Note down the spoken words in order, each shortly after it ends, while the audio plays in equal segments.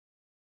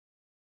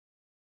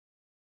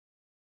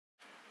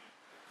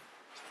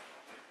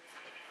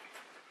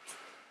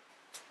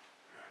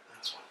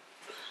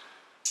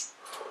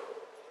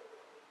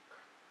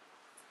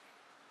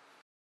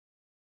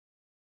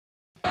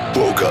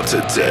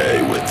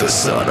today with the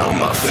sun on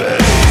my face.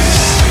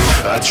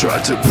 I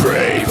tried to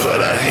pray, but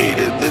I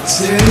hated the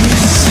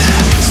taste.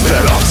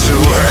 Sped off to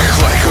work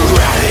like a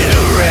rat in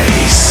a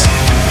race.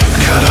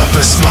 Cut up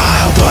a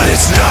smile, but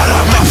it's not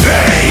on my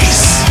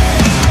face.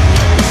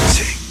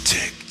 Tick,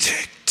 tick,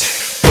 tick,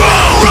 tick.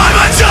 Boom!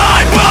 I'm a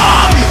time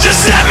bomb!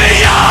 Just set me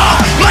off!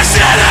 My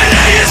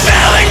sanity is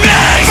failing me!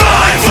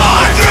 5,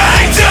 4,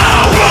 3, 2,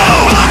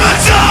 boom! I'm a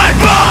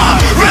time bomb!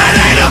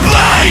 Ready to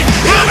bleed!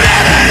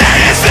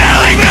 Humanity is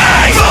failing me!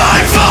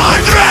 5, 4,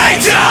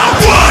 3, 2,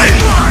 1!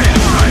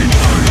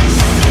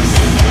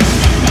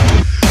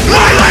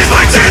 I lace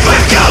my teeth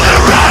with color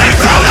running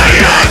from the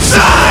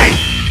inside.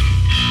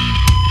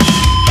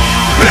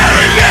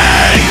 Bury me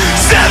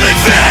 7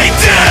 feet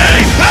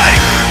deep, hey,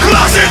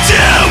 closer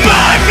to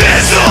my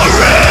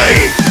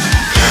misery.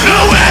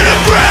 Nowhere to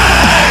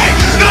breathe,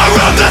 no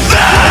room to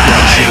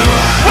think.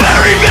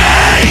 Bury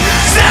me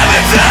 7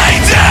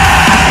 feet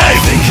deep. I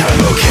think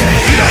I'm okay.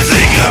 I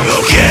think I'm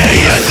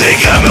okay. I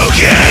think I'm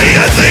okay.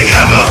 I think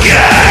I'm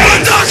okay.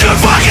 But don't you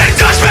fucking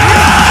touch me.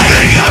 I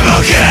think I'm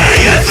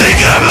okay. I think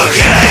I'm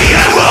okay.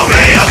 I will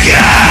be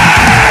okay.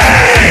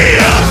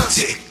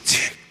 Tick,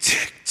 tick,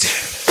 tick, tick.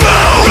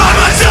 Boom! I'm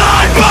a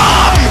time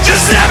bomb.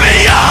 Just set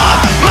me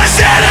off. My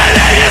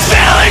sanity is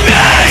failing me.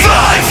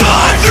 5,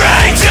 4,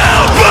 3, 2,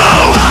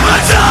 boom! I'm a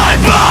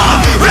time bomb.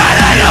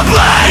 Ready to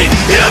bleed.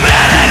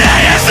 Humanity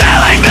is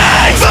failing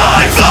me.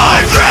 5,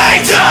 4,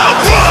 3, 2,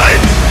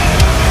 1.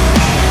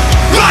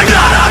 I'm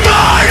not a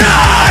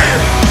martyr.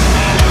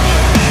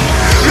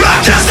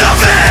 I'm just a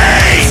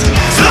beast.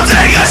 So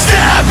take a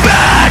step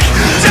back.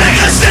 Take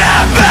a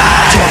step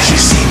back. Don't you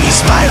see me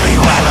smiling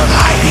while I'm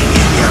hiding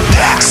in your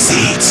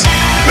backseat?